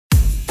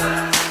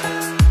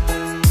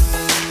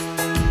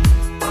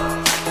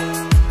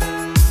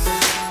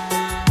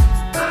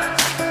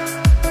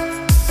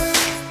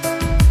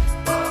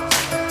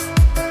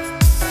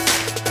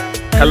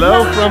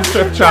Hello from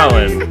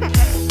Chefchaouen.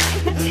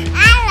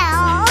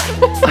 Hello.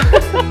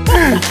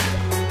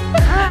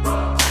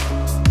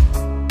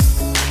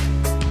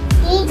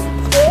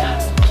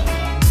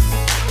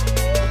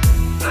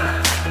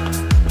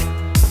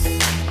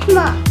 Come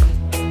on.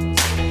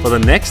 For the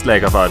next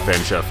leg of our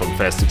adventure from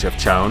Fez to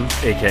Chefchaouen,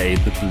 aka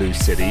the Blue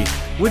City,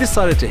 we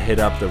decided to hit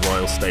up the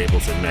royal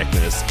stables in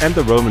Meknes and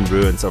the Roman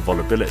ruins of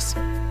Volubilis.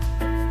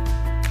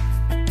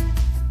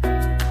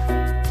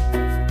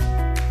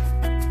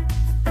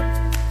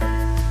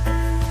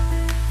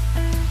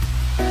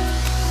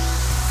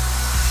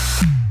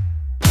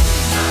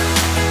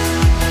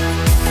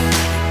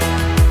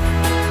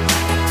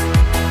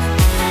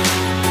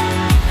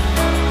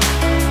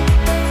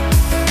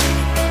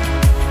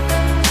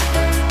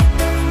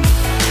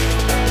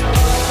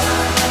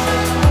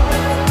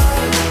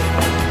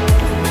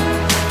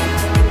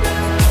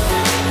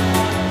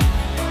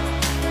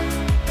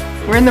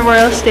 We're in the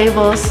royal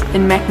stables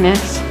in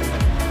Meknes,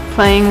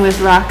 playing with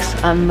rocks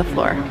on the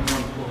floor.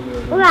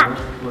 Rock.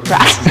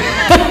 Rocks.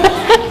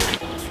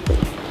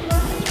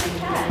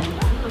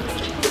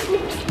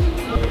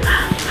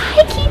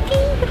 Hi, Kitty.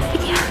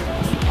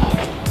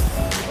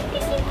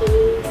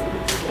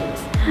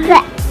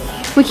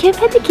 We can't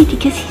pet the kitty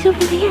because he's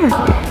over there.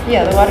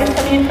 Yeah, the water's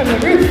coming in from the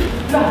roof.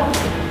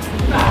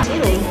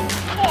 Ceiling.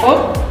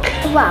 Oh.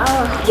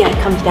 Wow. Yeah,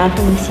 it comes down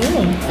from the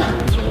ceiling.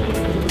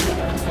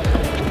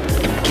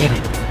 Get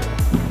it.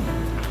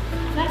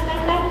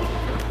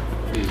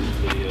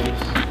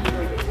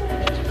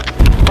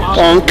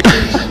 Bonk.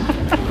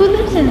 Who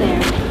lives in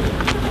there?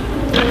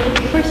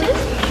 Horses?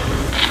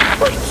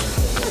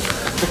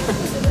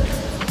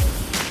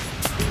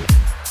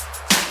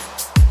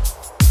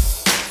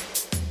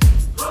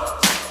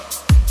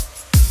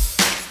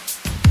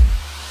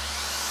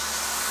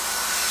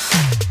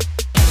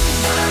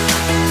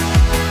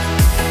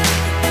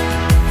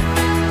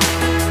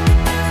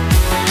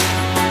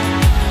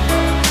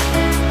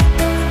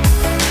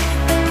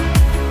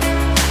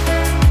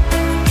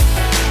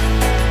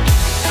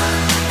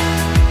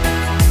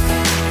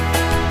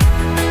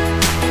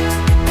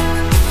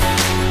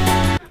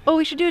 Oh,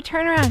 we should do a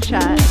turnaround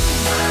shot.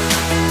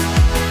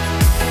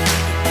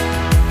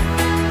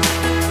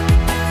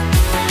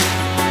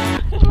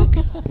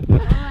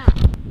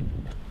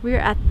 We're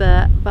at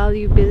the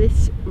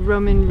Volubilis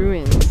Roman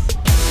ruins.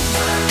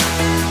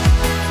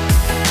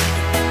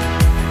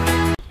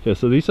 Okay,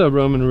 so these are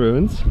Roman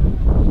ruins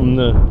from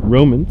the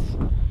Romans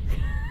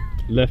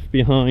left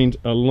behind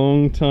a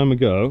long time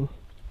ago.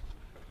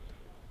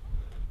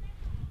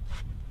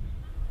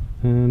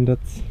 And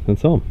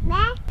that's all.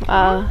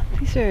 Wow,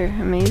 these are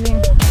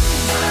amazing.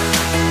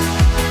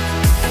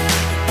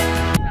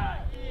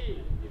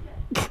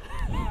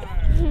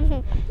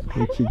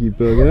 A cheeky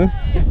burger.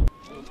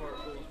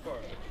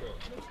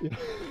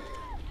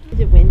 Is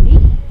it windy?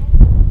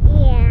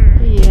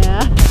 Yeah.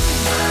 Yeah.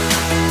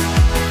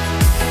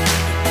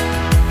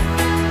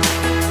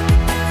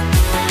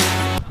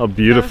 How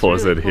beautiful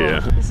is really it cool.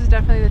 here? This is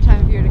definitely the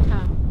time of year to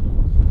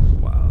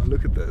come. Wow,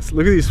 look at this.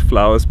 Look at these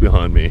flowers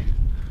behind me.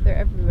 They're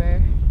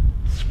everywhere.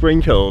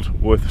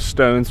 Sprinkled with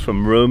stones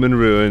from Roman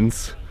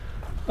ruins.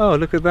 Oh,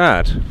 look at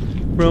that.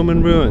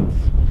 Roman ruins.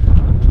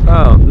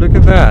 Oh, look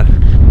at that.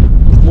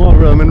 More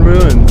Roman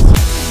ruins.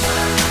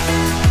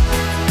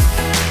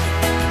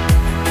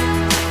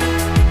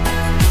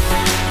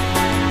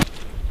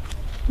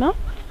 No?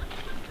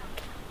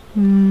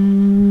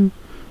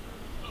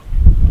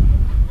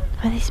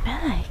 What do they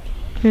smell like?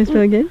 Do they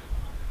smell good?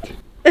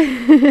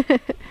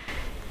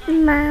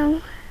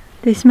 Mom.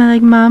 They smell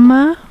like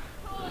mama?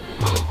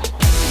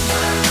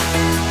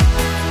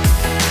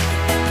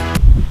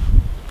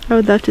 I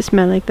would love to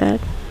smell like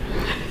that.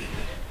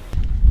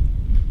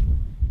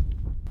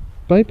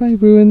 Bye bye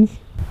ruins.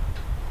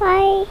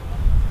 Bye.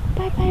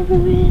 Bye bye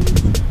ruins.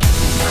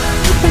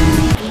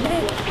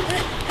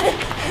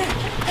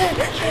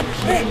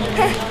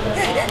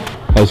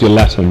 How's your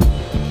Latin?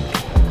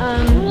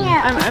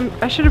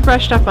 I should have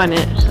brushed up on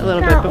it a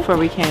little bit before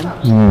we came.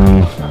 What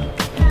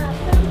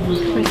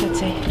does that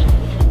say?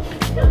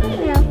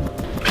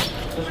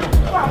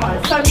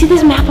 See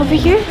this map over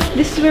here?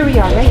 This is where we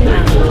are right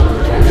now.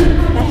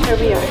 That's where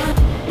we are.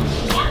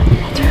 Yeah,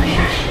 that's where we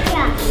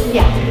are.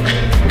 Yeah.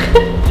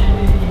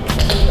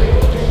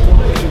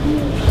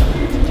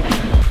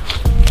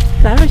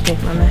 Flowers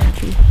make Mama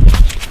happy.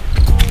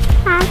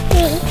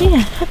 Happy. Yeah,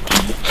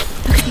 happy.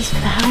 Look at these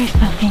flowers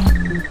popping.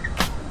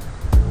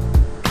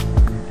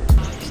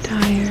 She's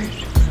tired.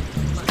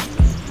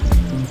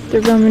 The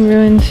Roman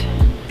ruins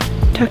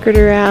tuckered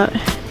her out.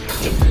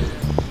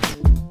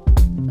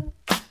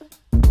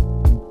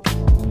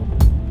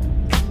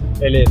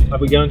 Hey Liv, are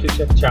we going to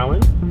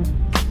Chefchaouen?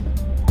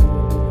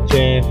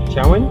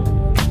 Chefchaouen?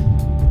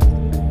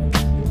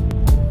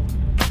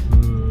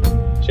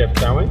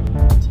 Chefchaouen?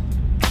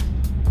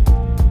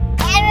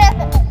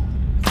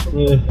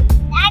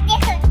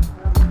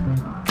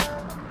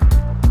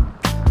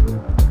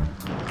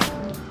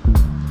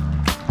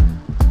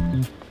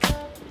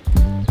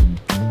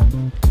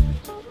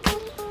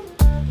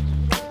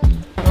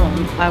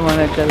 I want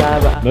to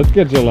jalaba. Let's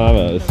get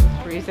jalabas.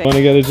 Freezing. Want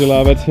to get a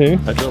jalaba too?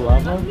 A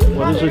jalaba?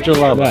 What is a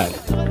jalaba?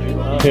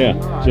 That. Here,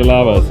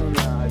 jalabas.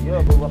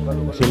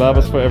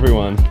 Jalabas for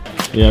everyone.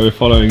 Yeah, we're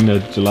following the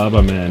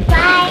jalaba man.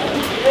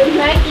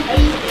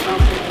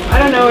 I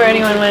don't know where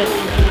anyone went.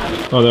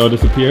 Oh, they all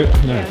disappeared?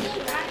 Nice.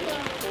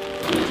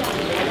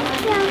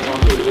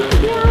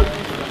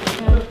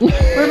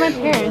 Where are my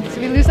parents?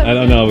 Did we lose them? I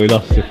don't know, we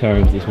lost your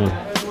parents this one.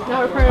 No,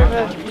 we're part of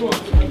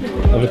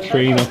Of a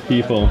train of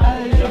people.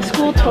 a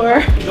school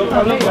tour.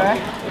 Oh, there you are.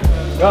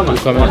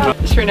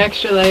 Just for an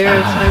extra layer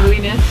of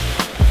snuggliness.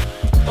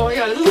 Oh my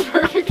god, this is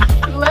perfect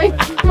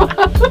length, Mom.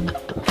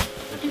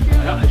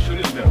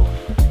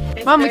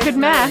 Mom, we could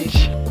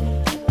match.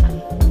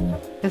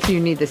 So you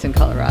need this in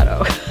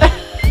Colorado.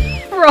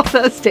 For all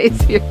those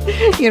days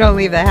you don't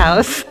leave the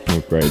house.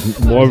 Oh, great.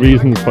 More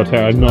reasons for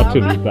Tara not to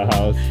leave the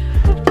house.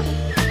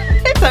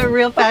 It's a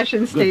real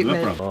fashion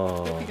statement.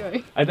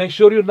 And I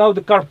show you now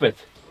the carpet.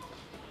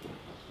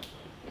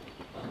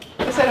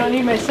 Guess I don't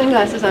need my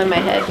sunglasses on my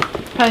head.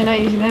 Probably not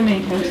using them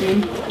anytime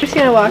soon. Just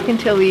gonna walk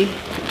until we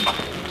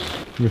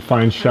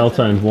find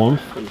shelter and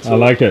warmth. I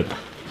like it.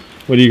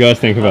 What do you guys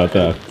think about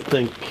that?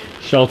 Think.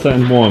 Shelter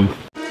and warmth.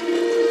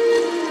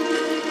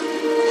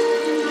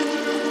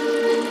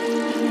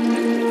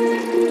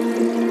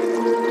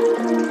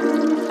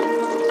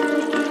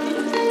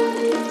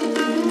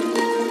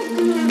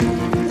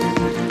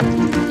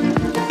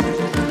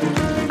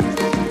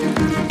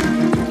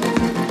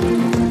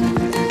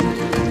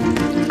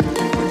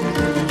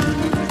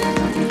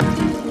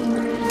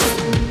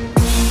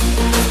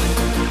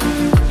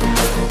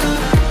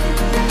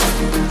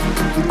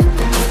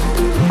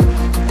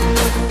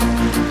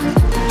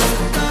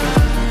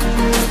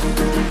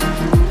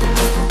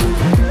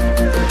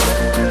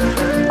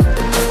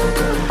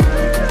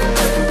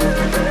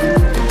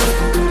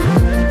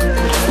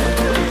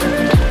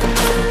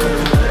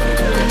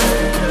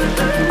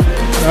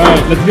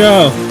 Let's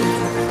go!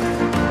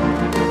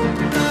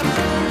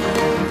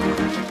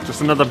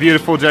 Just another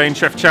beautiful day in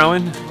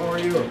Chefchaouen. How are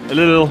you? A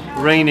little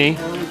rainy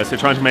as we're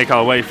trying to make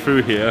our way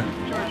through here.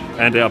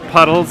 And there are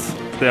puddles,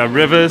 there are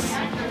rivers,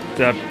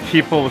 there are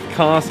people with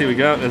cars. Here we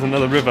go, there's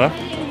another river.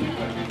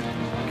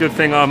 Good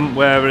thing I'm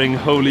wearing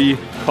holy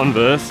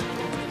Converse.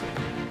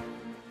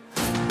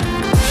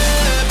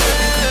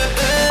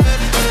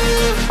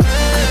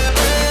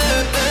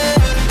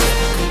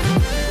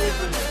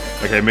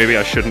 Okay, maybe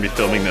I shouldn't be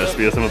filming this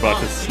because I'm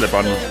about to slip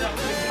on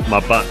my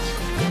butt.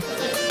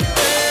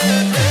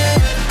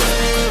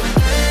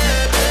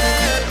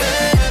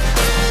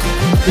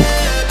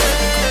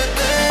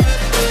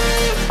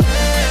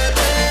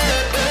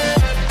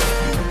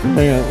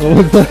 Hang on, what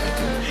was that?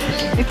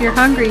 If you're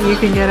hungry, you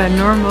can get a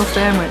normal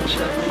sandwich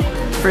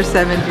for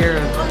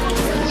 €7.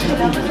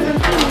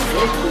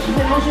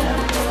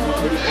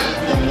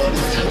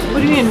 What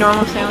do you mean a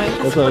normal sandwich?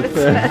 That's what it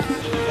said.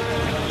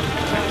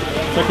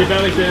 Tuck your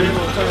belly in. Turn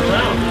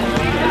around.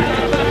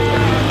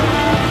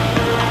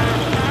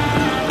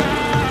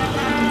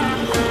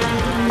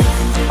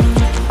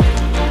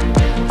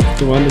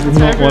 The one, this is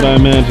not what I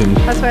imagined.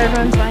 That's why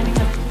everyone's lining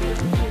up.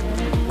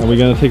 Are we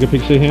gonna take a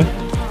picture here? I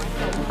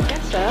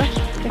guess so,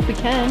 if we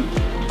can.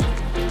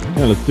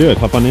 Yeah, let's do it.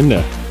 Hop on in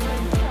there.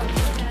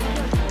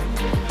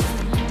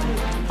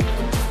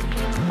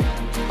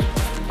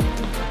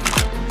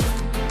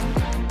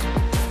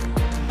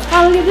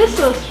 Oh, look at this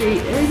little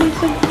street. Everything's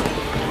so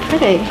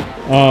pretty.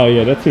 Oh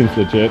yeah, that seems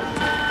legit.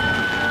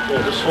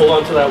 Yeah, just hold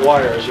on to that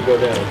wire as you go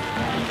down.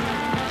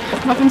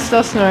 Muffin's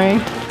still snoring.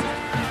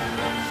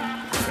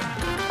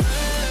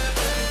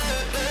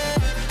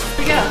 Here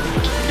we go.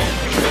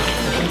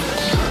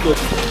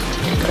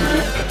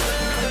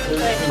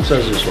 It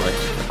says this way.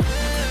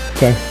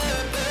 Okay.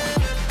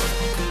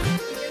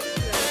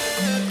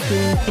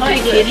 Hi,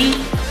 kitty.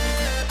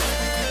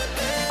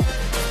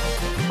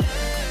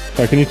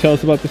 So can you tell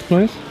us about this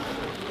place?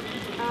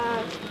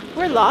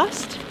 We're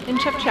lost in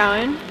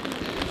Chefchaouen.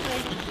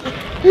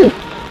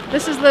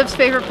 This is Liv's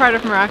favorite part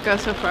of Morocco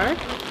so far.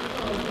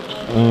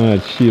 Oh,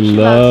 she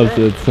loves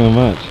it so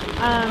much.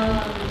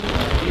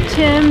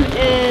 Tim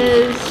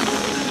is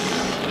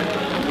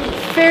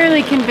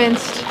fairly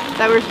convinced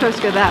that we're supposed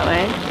to go that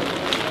way.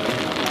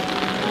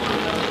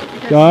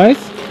 Guys?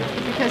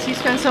 Because he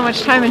spent so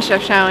much time in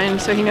Chefchaouen,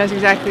 so he knows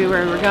exactly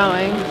where we're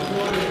going.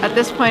 At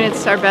this point,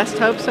 it's our best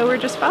hope, so we're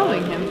just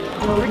following him.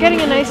 We're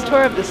getting a nice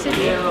tour of the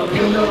city,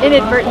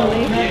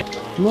 inadvertently.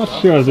 I'm not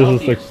sure if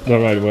this is the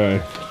right way.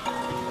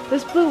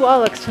 This blue wall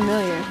looks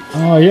familiar.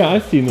 Oh yeah,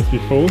 I've seen this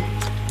before.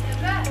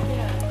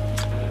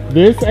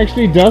 This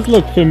actually does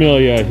look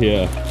familiar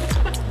here.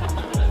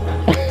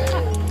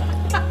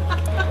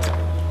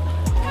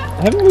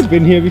 Haven't we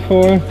been here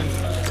before?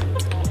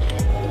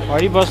 Why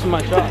are you busting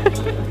my shot?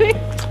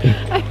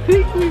 I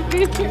think we've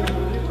been here.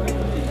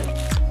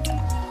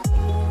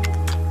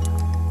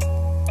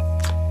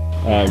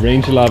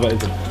 Rain jalaba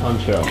is a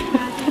poncho.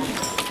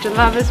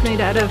 Jalava's made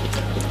out of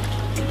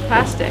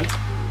plastic.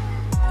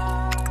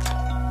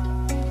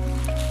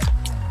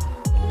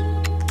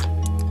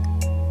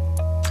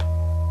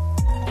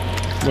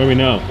 Where are we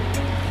now?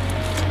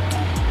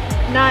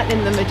 not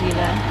in the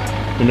Medina.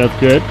 And that's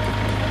good?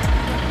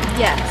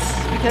 Yes,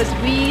 because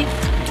we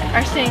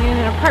are staying in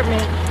an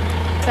apartment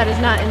that is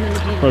not in the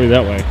Medina. Probably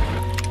that way.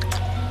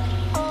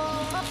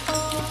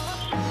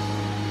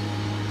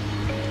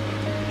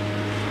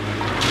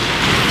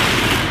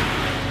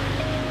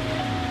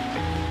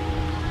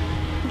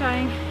 I'm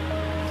dying.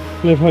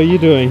 Liv, how are you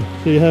doing?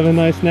 Do you have a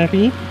nice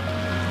nappy?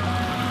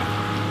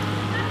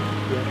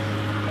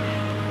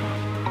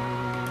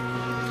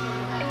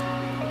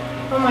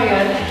 Oh my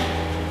god.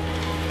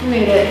 We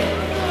made it.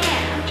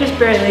 Just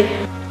barely.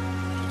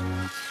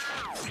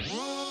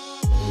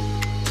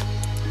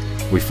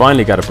 We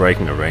finally got a break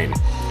in the rain,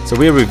 so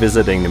we're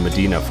revisiting the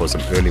Medina for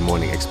some early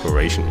morning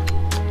exploration.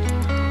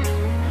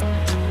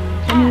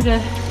 I need a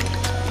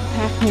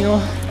pack mule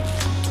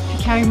to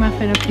carry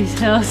Muffin up these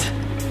hills.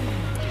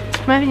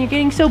 Muffin, you're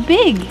getting so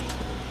big.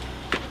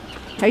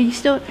 Are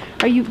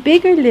you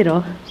big or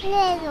little?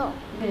 Little.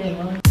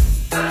 Little.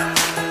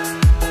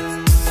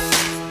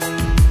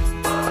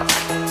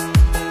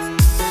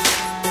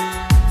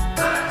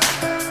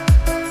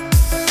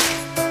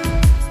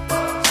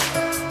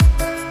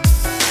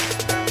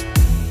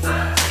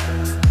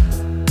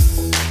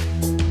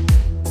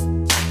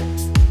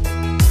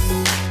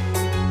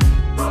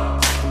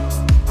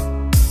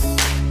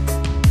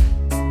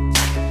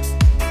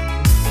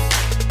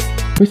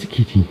 Where's the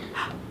kitty?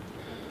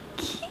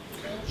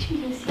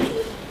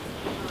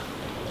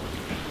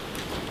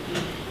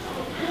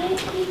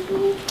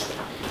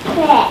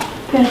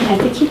 Gonna pet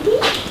the kitty?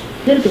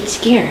 A little bit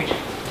scared.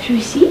 Should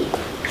we see?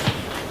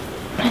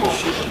 Let's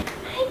see.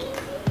 Hi,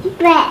 kitty.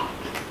 But.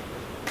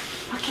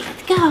 Okay,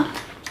 let's go.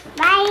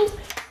 Bye.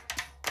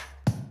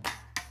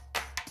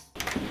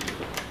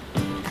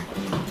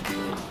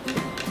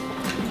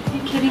 Are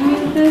you kidding me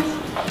with this?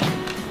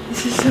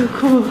 This is so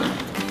cool.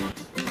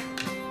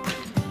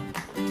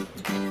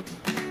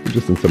 We're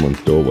just in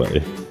someone's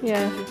doorway.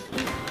 Yeah.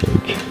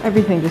 Like.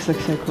 Everything just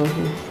looks so cool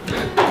here.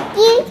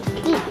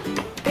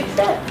 Fix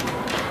it.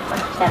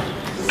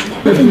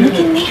 Look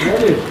in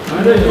there.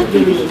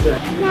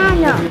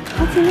 Nano.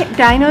 What's in there?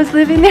 Dinos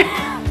live in there?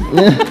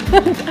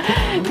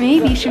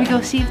 Maybe. Should we go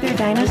see if there are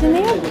dinos in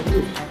there?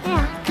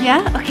 Yeah.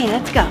 Yeah? Okay,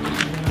 let's go.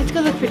 Let's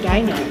go look for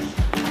dinos.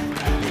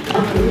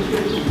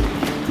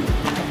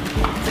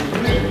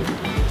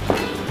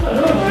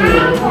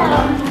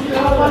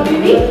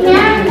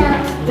 Nano.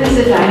 This is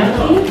a dino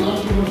cave?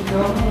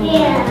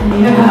 Yeah.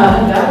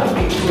 Yeah, that